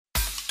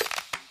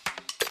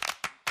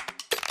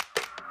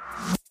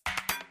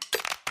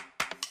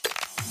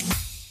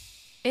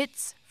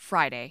It's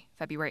Friday,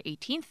 February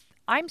 18th.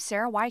 I'm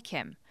Sarah Y.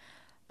 Kim.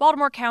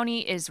 Baltimore County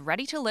is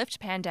ready to lift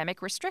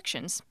pandemic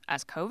restrictions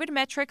as COVID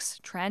metrics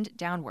trend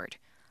downward.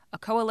 A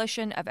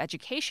coalition of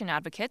education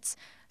advocates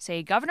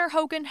say Governor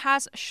Hogan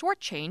has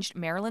shortchanged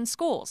Maryland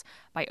schools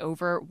by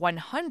over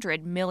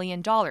 $100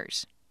 million,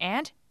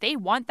 and they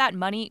want that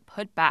money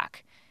put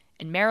back.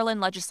 In Maryland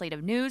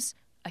legislative news,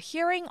 a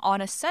hearing on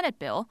a Senate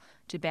bill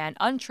to ban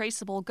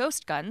untraceable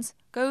ghost guns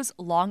goes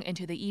long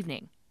into the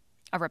evening.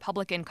 A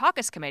Republican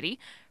caucus committee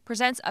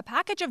presents a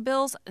package of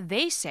bills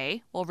they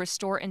say will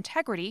restore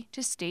integrity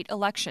to state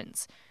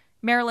elections.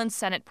 Maryland's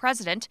Senate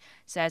president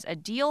says a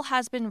deal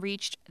has been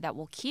reached that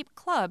will keep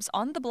clubs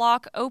on the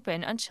block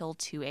open until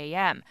 2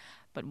 a.m.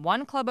 But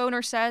one club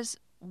owner says,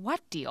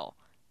 "What deal?"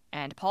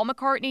 And Paul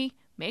McCartney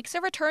makes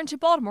a return to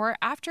Baltimore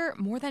after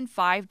more than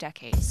 5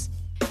 decades.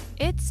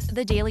 It's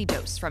the Daily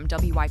Dose from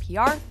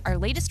WYPR, our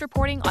latest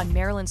reporting on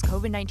Maryland's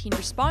COVID-19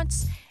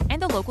 response and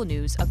the local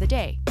news of the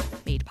day,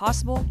 made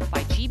possible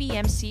by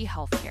GBMC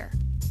Healthcare.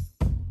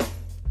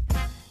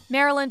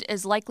 Maryland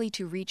is likely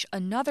to reach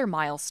another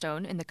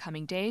milestone in the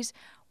coming days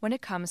when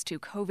it comes to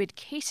COVID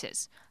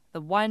cases,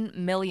 the 1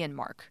 million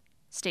mark.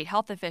 State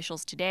health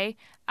officials today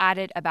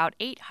added about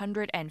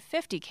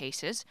 850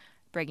 cases,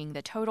 bringing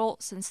the total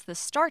since the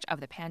start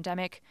of the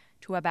pandemic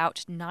to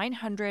about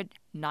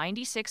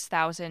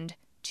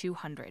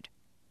 996,200.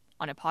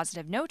 On a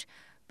positive note,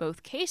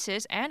 both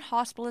cases and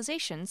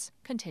hospitalizations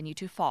continue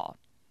to fall.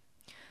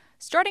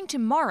 Starting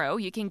tomorrow,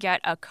 you can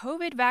get a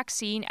COVID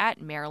vaccine at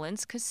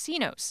Maryland's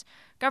casinos.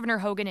 Governor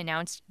Hogan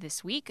announced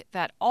this week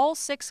that all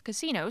 6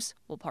 casinos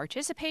will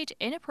participate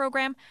in a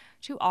program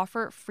to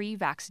offer free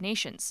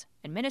vaccinations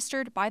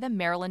administered by the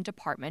Maryland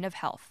Department of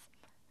Health.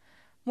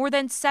 More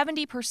than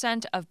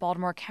 70% of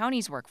Baltimore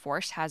County's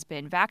workforce has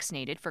been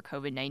vaccinated for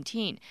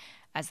COVID-19.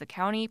 As the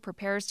county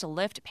prepares to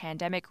lift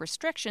pandemic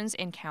restrictions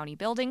in county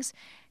buildings,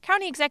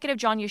 County Executive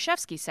John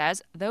Yashevsky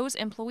says those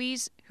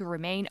employees who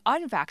remain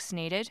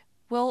unvaccinated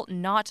will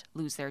not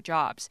lose their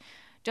jobs.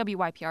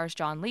 WYPR's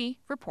John Lee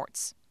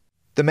reports.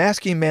 The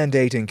masking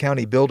mandate in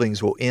county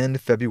buildings will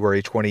end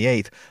February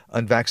 28th.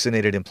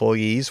 Unvaccinated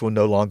employees will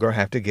no longer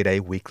have to get a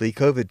weekly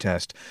COVID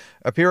test.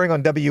 Appearing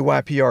on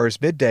WYPR's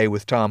Midday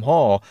with Tom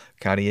Hall,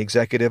 County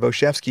Executive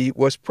Oshevsky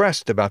was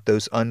pressed about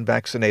those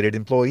unvaccinated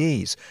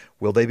employees.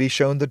 Will they be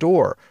shown the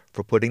door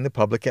for putting the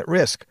public at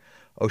risk?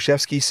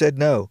 Oshevsky said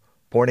no,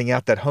 pointing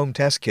out that home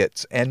test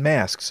kits and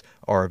masks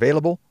are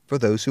available for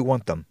those who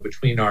want them.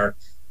 Between our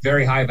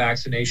very high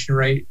vaccination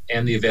rate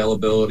and the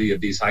availability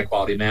of these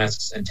high-quality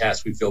masks and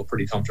tests, we feel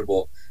pretty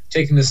comfortable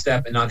taking this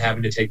step and not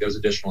having to take those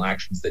additional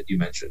actions that you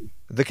mentioned.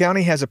 The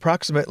county has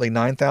approximately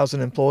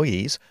 9,000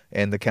 employees,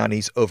 and the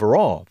county's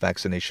overall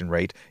vaccination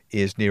rate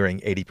is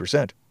nearing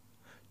 80%.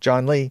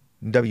 John Lee,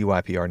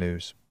 WYPR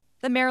News.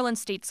 The Maryland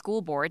State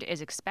School Board is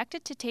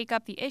expected to take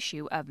up the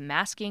issue of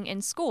masking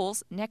in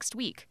schools next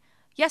week.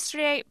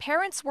 Yesterday,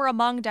 parents were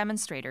among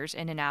demonstrators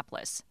in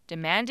Annapolis,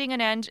 demanding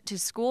an end to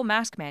school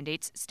mask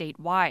mandates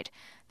statewide.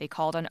 They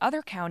called on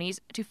other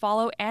counties to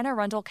follow Anne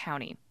Arundel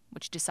County,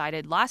 which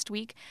decided last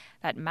week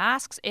that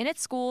masks in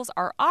its schools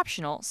are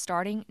optional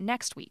starting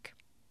next week.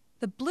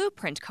 The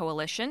Blueprint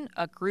Coalition,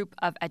 a group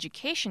of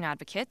education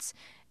advocates,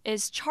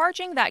 is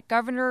charging that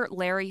Governor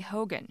Larry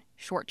Hogan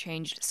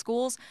shortchanged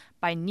schools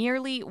by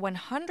nearly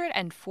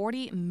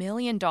 $140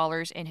 million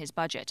in his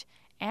budget,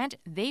 and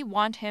they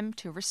want him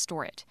to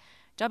restore it.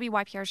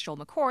 WYPR's Joel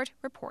McCord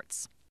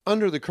reports.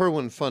 Under the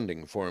Kerwin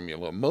funding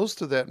formula,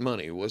 most of that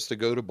money was to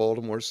go to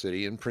Baltimore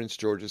City and Prince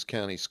George's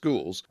County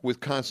schools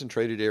with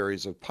concentrated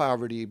areas of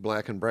poverty,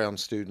 black and brown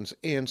students,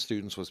 and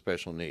students with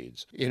special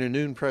needs. In a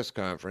noon press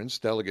conference,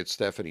 Delegate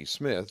Stephanie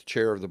Smith,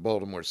 chair of the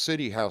Baltimore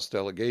City House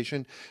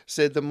delegation,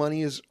 said the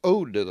money is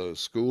owed to those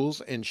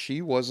schools and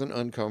she wasn't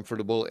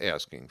uncomfortable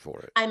asking for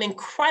it. I'm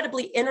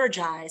incredibly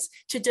energized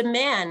to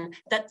demand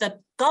that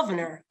the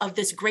governor of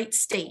this great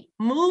state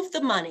move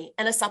the money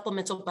in a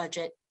supplemental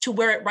budget to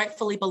where it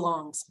rightfully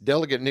belongs.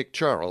 Delegate Nick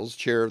Charles,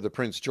 chair of the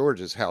Prince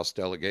George's House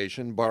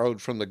delegation,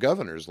 borrowed from the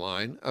governor's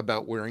line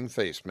about wearing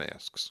face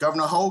masks.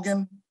 Governor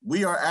Hogan,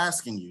 we are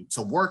asking you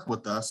to work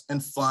with us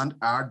and fund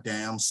our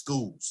damn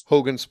schools.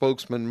 Hogan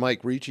spokesman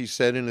Mike Ricci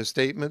said in a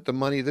statement the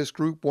money this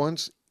group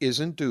wants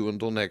isn't due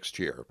until next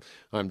year.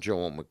 I'm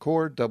Joel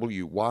McCord,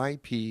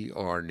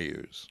 WYPR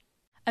News.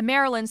 A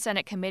Maryland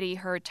Senate committee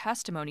heard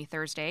testimony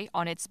Thursday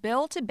on its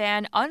bill to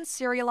ban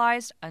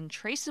unserialized,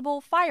 untraceable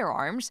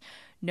firearms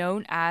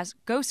known as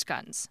ghost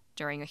guns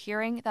during a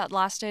hearing that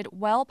lasted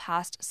well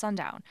past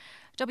sundown.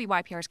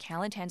 WYPR's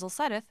Callan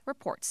Tanzel-Sedith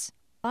reports.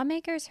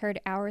 Lawmakers heard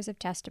hours of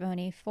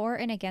testimony for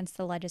and against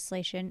the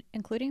legislation,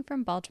 including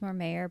from Baltimore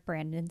Mayor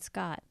Brandon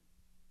Scott.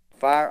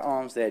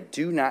 Firearms that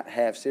do not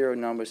have serial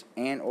numbers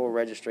and or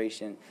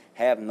registration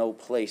have no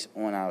place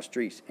on our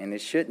streets, and it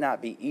should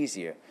not be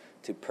easier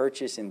to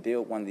purchase and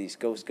build one of these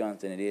ghost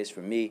guns than it is for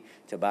me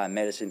to buy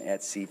medicine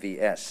at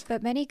CVS.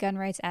 But many gun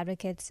rights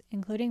advocates,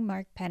 including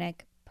Mark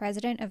Pennick,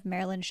 president of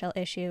Maryland Shall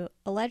Issue,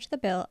 allege the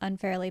bill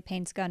unfairly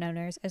paints gun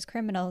owners as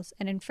criminals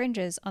and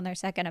infringes on their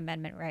Second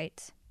Amendment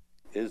rights.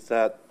 Is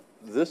that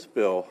this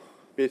bill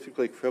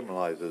basically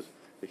criminalizes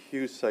a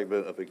huge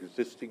segment of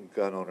existing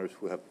gun owners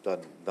who have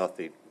done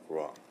nothing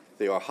wrong.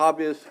 They are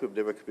hobbyists who have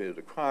never committed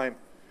a crime.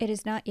 It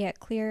is not yet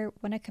clear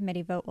when a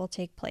committee vote will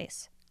take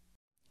place.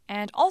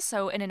 And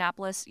also in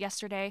Annapolis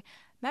yesterday,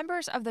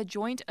 members of the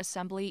Joint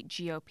Assembly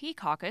GOP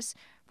caucus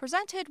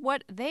presented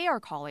what they are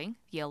calling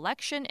the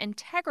Election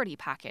Integrity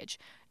Package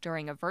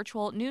during a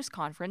virtual news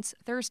conference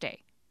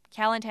Thursday.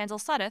 Callan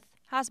Tansel-Suddeth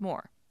has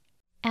more.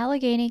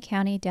 Allegheny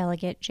County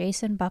Delegate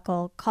Jason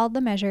Buckle called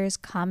the measures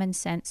common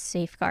sense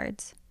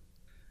safeguards.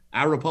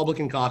 Our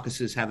Republican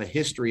caucuses have a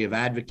history of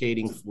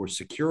advocating for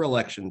secure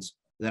elections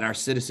that our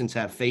citizens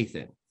have faith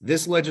in.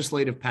 This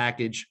legislative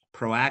package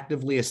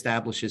proactively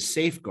establishes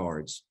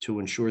safeguards to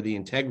ensure the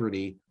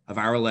integrity of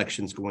our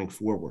elections going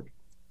forward.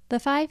 The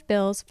 5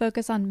 bills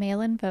focus on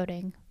mail-in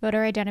voting,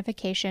 voter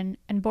identification,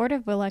 and Board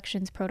of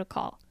Elections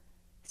protocol.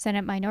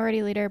 Senate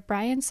Minority Leader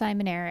Brian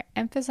Simonaire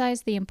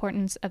emphasized the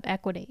importance of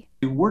equity.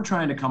 We're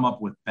trying to come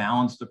up with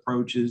balanced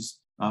approaches.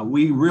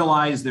 We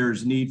realize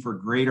there's need for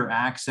greater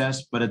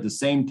access, but at the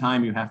same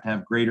time, you have to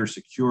have greater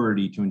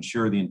security to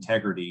ensure the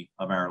integrity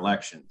of our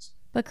elections.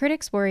 But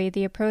critics worry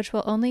the approach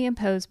will only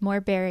impose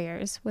more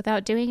barriers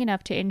without doing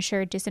enough to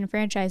ensure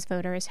disenfranchised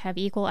voters have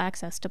equal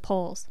access to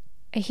polls.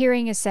 A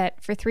hearing is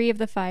set for 3 of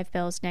the 5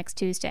 bills next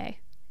Tuesday.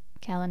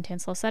 Callan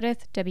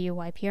Tansel-Suddeth,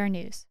 WYPR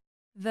News.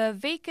 The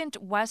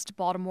vacant West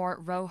Baltimore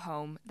row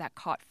home that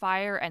caught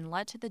fire and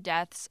led to the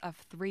deaths of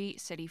 3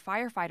 city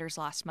firefighters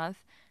last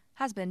month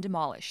has been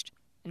demolished.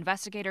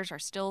 Investigators are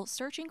still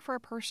searching for a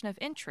person of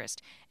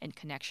interest in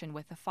connection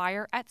with the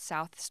fire at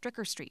South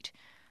Stricker Street.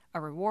 A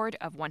reward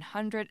of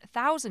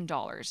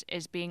 $100,000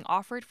 is being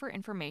offered for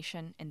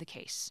information in the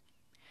case.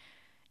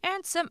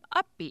 And some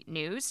upbeat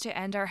news to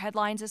end our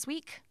headlines this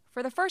week.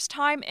 For the first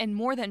time in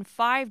more than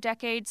 5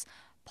 decades,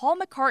 Paul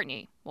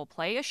McCartney will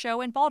play a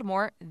show in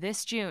Baltimore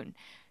this June.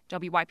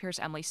 WYPR's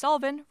Emily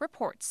Sullivan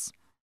reports.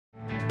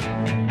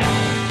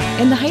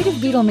 In the height of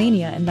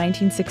Beatlemania in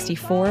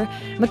 1964,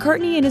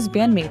 McCartney and his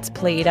bandmates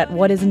played at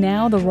what is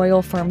now the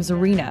Royal Farms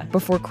Arena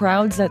before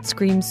crowds that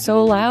screamed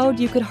so loud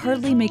you could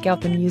hardly make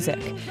out the music.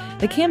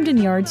 The Camden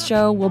Yards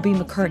show will be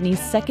McCartney's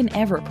second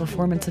ever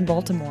performance in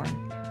Baltimore.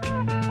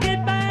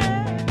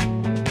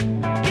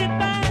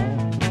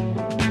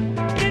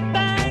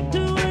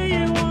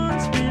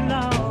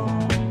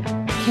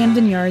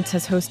 Camden Yards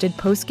has hosted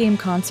post-game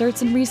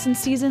concerts in recent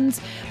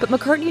seasons, but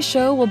McCartney's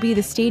show will be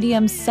the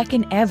stadium's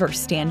second ever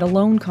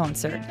standalone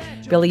concert.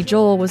 Billy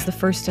Joel was the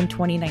first in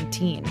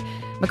 2019.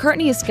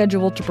 McCartney is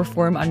scheduled to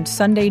perform on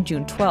Sunday,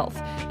 June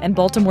 12th, and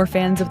Baltimore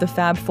fans of the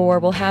Fab Four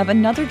will have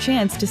another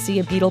chance to see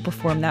a Beatle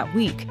perform that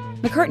week.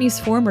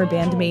 McCartney's former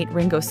bandmate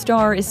Ringo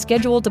Starr is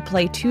scheduled to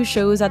play 2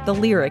 shows at the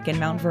Lyric in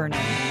Mount Vernon.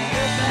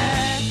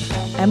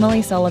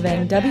 Emily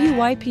Sullivan,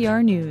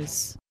 WYPR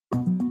News.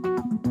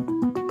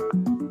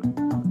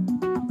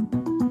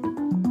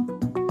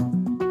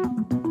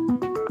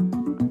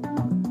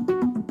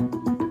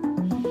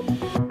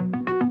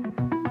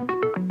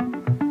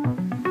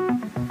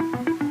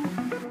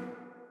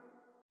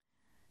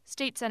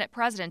 State Senate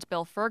President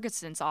Bill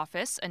Ferguson's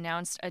office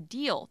announced a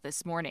deal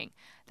this morning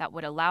that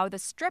would allow the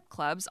strip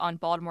clubs on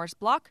Baltimore's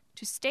block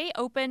to stay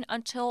open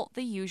until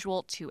the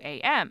usual 2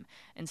 a.m.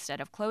 instead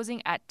of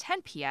closing at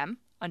 10 p.m.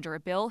 under a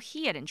bill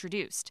he had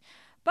introduced.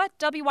 But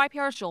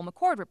WYPR's Joel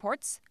McCord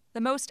reports the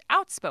most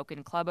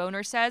outspoken club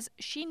owner says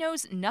she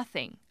knows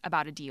nothing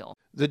about a deal.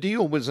 The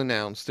deal was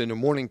announced in a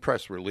morning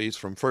press release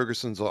from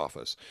Ferguson's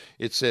office.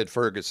 It said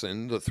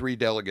Ferguson, the 3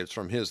 delegates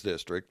from his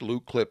district,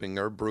 Luke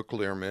Klippinger, Brooke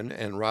Learman,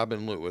 and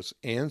Robin Lewis,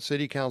 and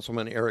City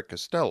Councilman Eric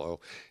Costello,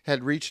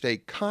 had reached a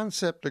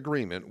concept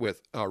agreement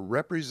with a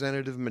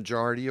representative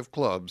majority of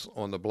clubs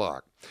on the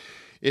block.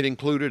 It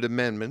included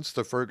amendments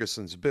to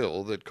Ferguson's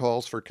bill that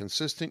calls for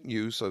consistent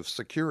use of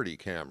security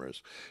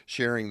cameras,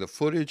 sharing the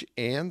footage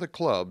and the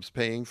clubs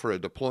paying for a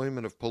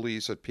deployment of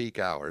police at peak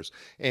hours,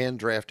 and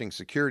drafting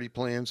security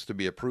plans to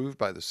be approved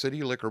by the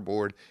City Liquor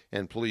Board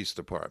and Police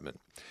Department.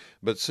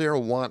 But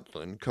Sarah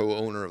Wantlin,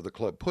 co-owner of the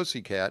club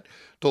Pussycat,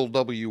 told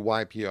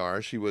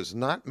WYPR she was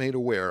not made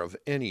aware of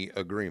any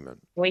agreement.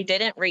 We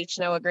didn't reach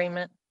no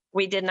agreement.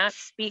 We did not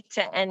speak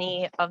to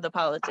any of the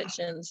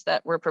politicians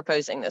that were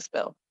proposing this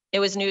bill. It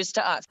was news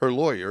to us. Her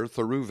lawyer,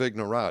 Tharu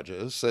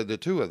Vignaraja, said the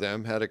 2 of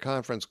them had a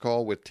conference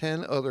call with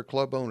 10 other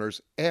club owners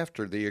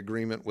after the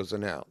agreement was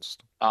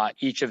announced.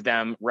 Each of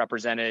them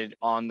represented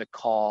on the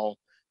call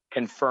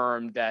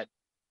confirmed that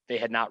they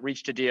had not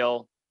reached a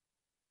deal.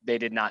 They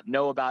did not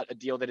know about a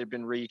deal that had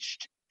been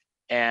reached,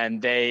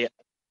 and they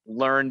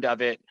learned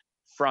of it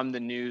from the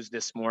news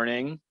this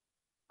morning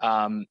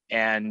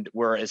and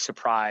were as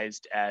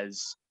surprised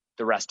as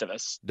the rest of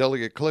us.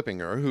 Delegate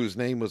Klippinger, whose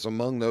name was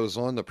among those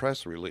on the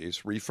press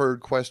release, referred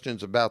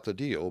questions about the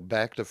deal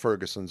back to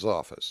Ferguson's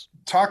office.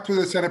 Talk to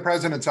the Senate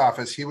President's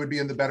office. He would be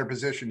in the better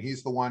position.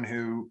 He's the one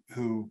who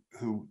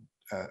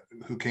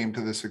came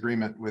to this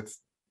agreement with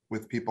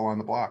with people on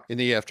the block. In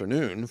the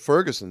afternoon,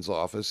 Ferguson's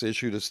office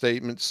issued a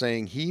statement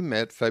saying he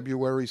met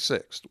February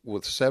 6th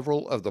with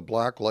several of the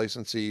block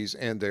licensees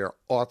and their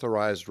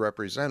authorized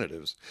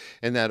representatives,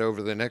 and that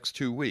over the next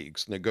 2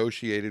 weeks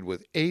negotiated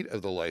with 8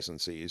 of the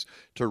licensees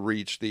to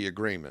reach the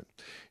agreement.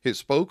 His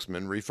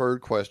spokesman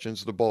referred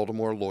questions to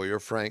Baltimore lawyer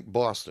Frank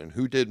Boston,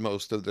 who did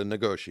most of the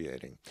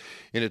negotiating.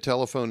 In a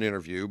telephone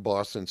interview,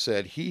 Boston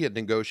said he had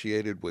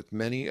negotiated with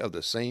many of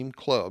the same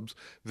clubs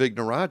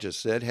Vignarajah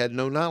said had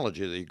no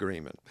knowledge of the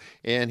agreement,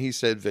 and he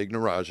said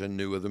Vignarajah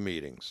knew of the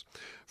meetings.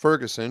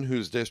 Ferguson,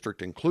 whose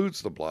district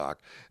includes the block,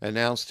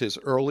 announced his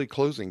early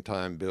closing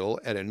time bill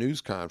at a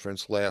news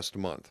conference last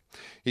month.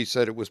 He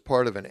said it was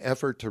part of an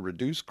effort to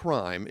reduce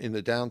crime in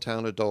the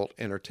downtown adult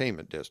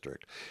entertainment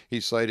district. He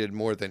cited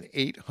more than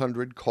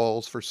 800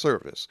 calls for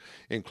service,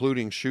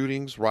 including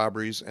shootings,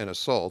 robberies, and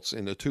assaults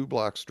in the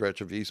 2-block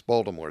stretch of East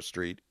Baltimore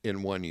Street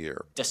in 1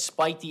 year.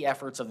 Despite the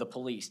efforts of the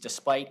police,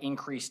 despite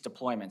increased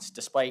deployments,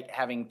 despite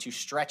having to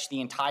stretch the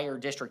entire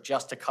district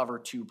just to cover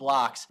 2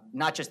 blocks,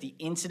 not just the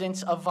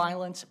incidence of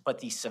violence, but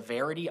the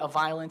severity of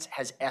violence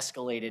has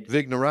escalated.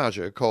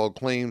 Vignarajah called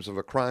claims of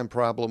a crime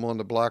problem on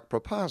the block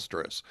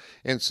preposterous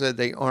and said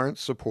they aren't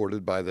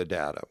supported by the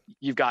data.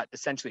 You've got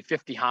essentially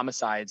 50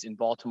 homicides in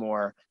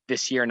Baltimore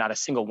this year. Not a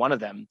single one of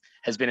them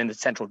has been in the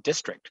Central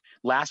District.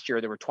 Last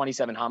year, there were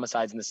 27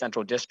 homicides in the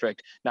Central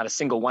District. Not a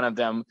single one of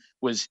them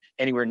was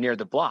anywhere near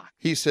the block.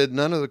 He said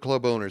none of the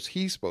club owners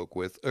he spoke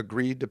with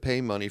agreed to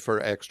pay money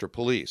for extra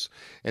police,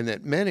 and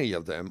that many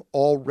of them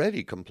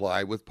already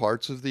comply with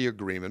parts of the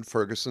agreement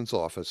Ferguson's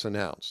office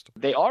announced.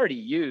 They already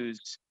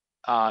use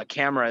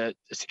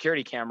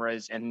security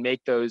cameras and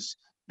make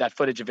that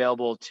footage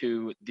available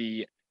to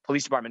the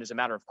police department as a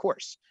matter of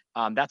course.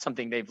 That's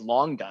something they've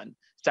long done.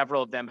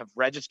 Several of them have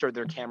registered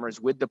their cameras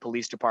with the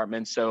police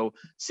department, so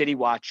City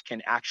Watch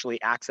can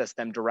actually access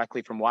them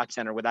directly from Watch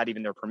Center without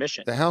even their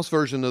permission. The House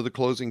version of the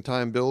closing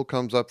time bill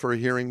comes up for a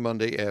hearing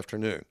Monday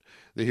afternoon.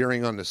 The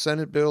hearing on the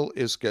Senate bill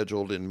is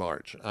scheduled in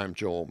March. I'm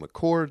Joel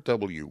McCord,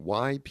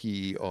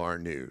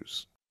 WYPR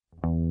News.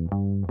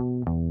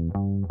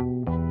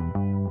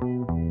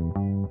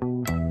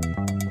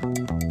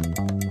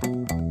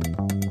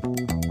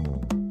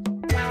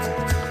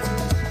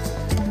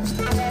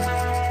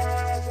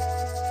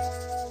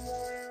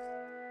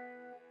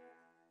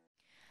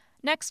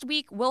 Next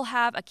week, we'll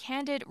have a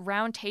candid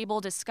roundtable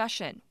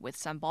discussion with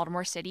some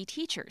Baltimore City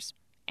teachers.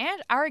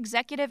 And our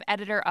executive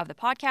editor of the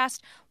podcast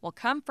will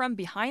come from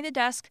behind the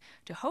desk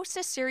to host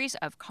a series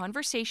of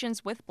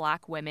conversations with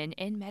Black women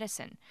in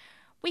medicine.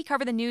 We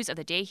cover the news of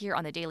the day here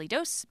on the Daily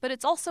Dose, but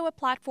it's also a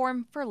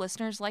platform for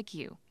listeners like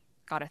you.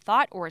 Got a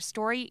thought or a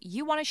story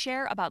you want to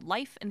share about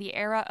life in the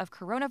era of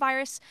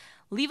coronavirus?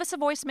 Leave us a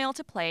voicemail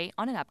to play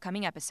on an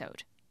upcoming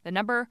episode. The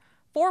number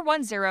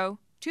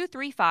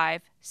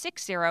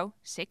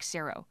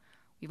 410-235-6060.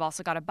 We've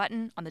also got a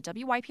button on the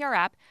WYPR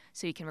app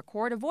so you can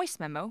record a voice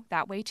memo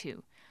that way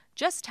too.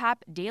 Just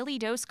tap Daily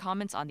Dose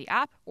Comments on the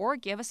app or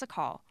give us a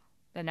call.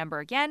 The number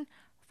again,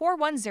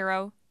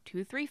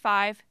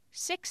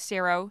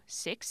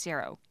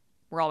 410-235-6060.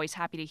 We're always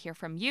happy to hear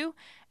from you,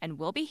 and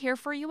we'll be here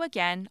for you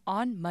again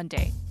on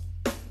Monday.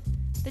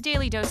 The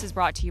Daily Dose is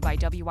brought to you by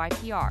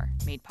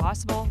WYPR, made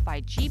possible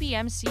by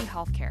GBMC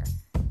Healthcare.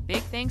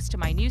 Big thanks to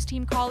my news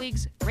team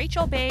colleagues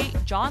Rachel Bay,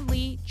 John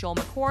Lee, Joel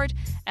McCord,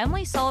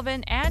 Emily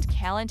Sullivan, and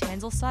Callan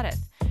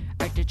Tanzel-Suddeth.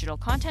 Our digital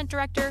content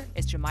director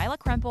is Jamila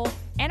Krempel,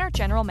 and our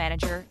general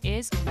manager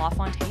is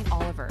LaFontaine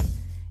Oliver.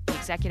 The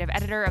executive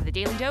editor of the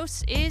Daily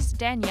Dose is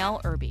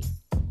Danielle Irby.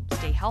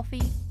 Stay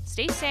healthy,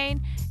 stay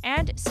sane,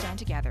 and stand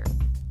together.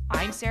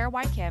 I'm Sarah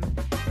Wyckim.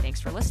 Thanks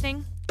for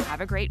listening.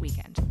 Have a great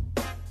weekend.